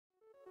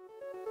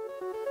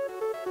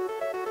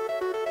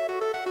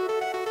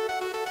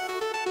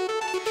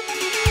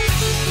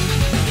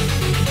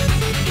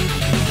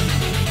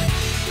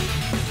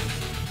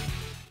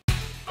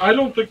I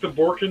don't think the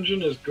Bork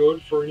engine is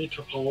good for any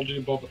topology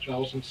above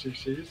 1,000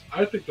 cc's.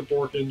 I think the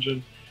Bork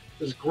engine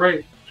is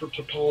great for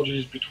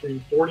topologies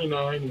between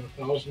 49 and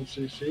 1,000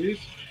 cc's.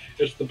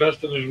 It's the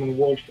best engine in the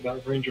world for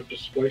that range of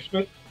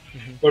displacement.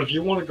 Mhm. But if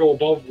you want to go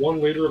above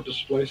 1 liter of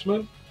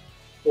displacement,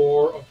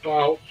 or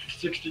about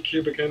 60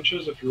 cubic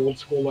inches, if you're old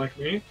school like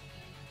me,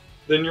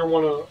 then you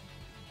want to.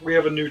 We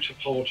have a new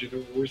topology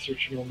that we're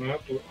researching on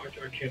that, but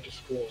I can't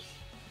disclose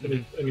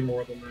any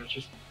more than that.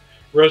 Just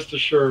rest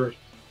assured,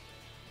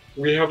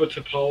 we have a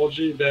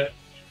topology that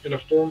in a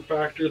form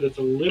factor that's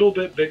a little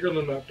bit bigger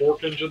than that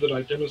Bork engine that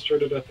I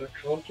demonstrated at that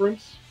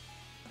conference.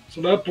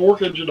 So that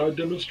Bork engine I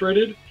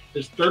demonstrated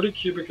is 30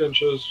 cubic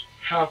inches,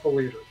 half a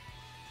liter.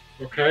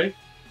 Okay?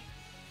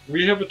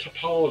 We have a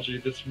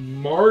topology that's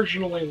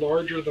marginally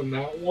larger than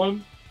that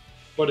one,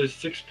 but is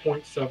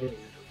 6.7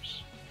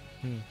 liters.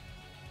 Hmm.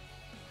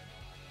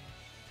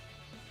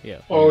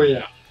 Yeah. Oh,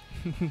 yeah.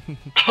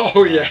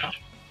 Oh, yeah.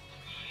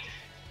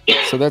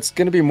 So that's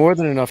going to be more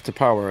than enough to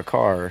power a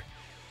car.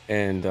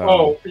 And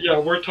oh, yeah,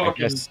 we're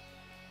talking guess,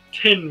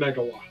 10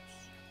 megawatts.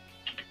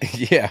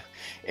 Yeah.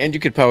 And you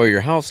could power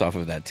your house off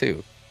of that,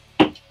 too.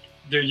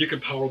 Dude, you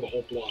could power the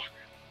whole block.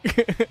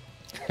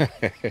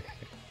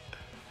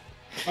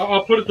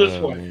 I'll put it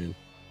this way. Man.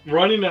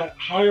 Running at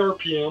high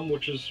RPM,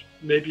 which is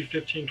maybe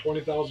 15,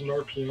 20,000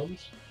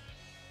 RPMs,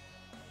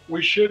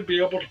 we should be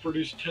able to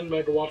produce 10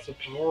 megawatts of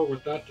power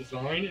with that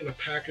design in a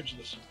package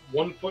that's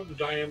 1 foot in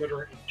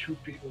diameter and 2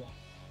 feet long.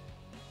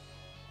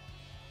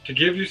 To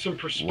give you some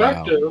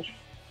perspective,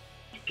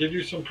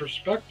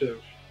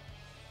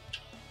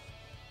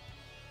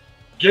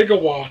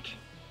 gigawatt,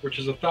 which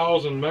is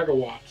 1,000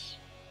 megawatts,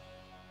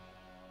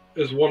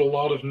 is what a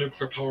lot of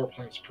nuclear power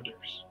plants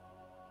produce.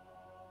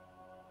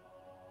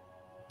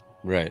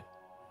 Right.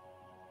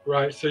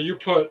 Right. So you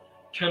put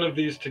 10 of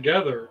these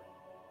together,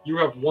 you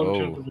have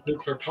 1/10 of a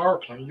nuclear power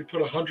plant. You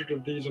put 100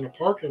 of these in a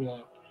parking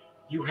lot,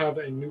 you have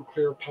a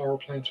nuclear power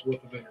plant's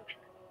worth of energy.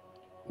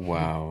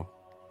 Wow.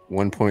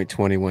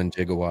 1.21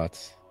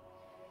 gigawatts.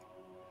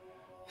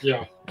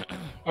 Yeah.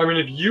 I mean,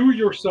 if you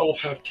yourself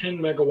have 10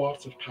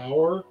 megawatts of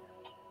power,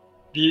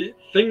 the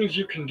things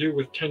you can do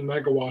with 10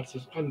 megawatts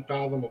is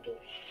unfathomable.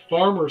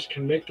 Farmers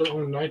can make their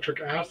own nitric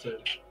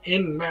acid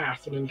en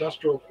masse in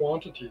industrial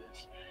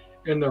quantities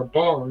in their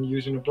barn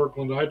using a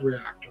Birkelandite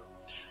reactor.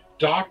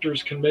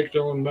 Doctors can make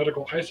their own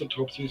medical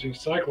isotopes using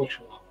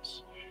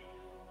cyclotrons.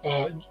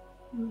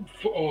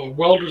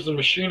 Welders and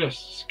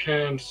machinists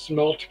can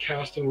smelt,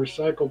 cast, and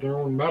recycle their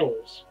own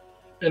metals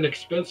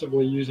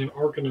inexpensively using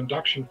arc and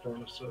induction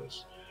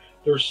furnaces.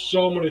 There's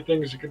so many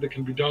things that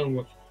can be done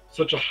with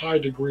such a high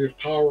degree of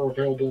power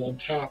available on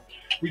tap.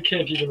 We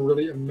can't even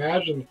really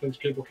imagine the things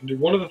people can do.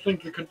 One of the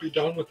things that could be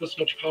done with this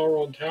much power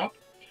on tap,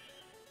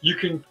 you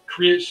can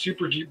create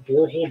super deep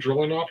borehole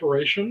drilling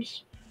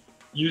operations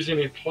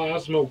using a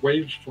plasma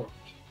wavefront.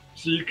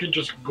 So you can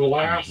just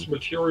glass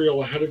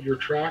material ahead of your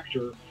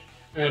tractor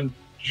and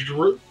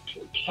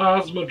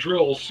plasma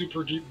drill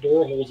super deep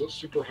boreholes at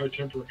super high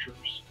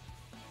temperatures.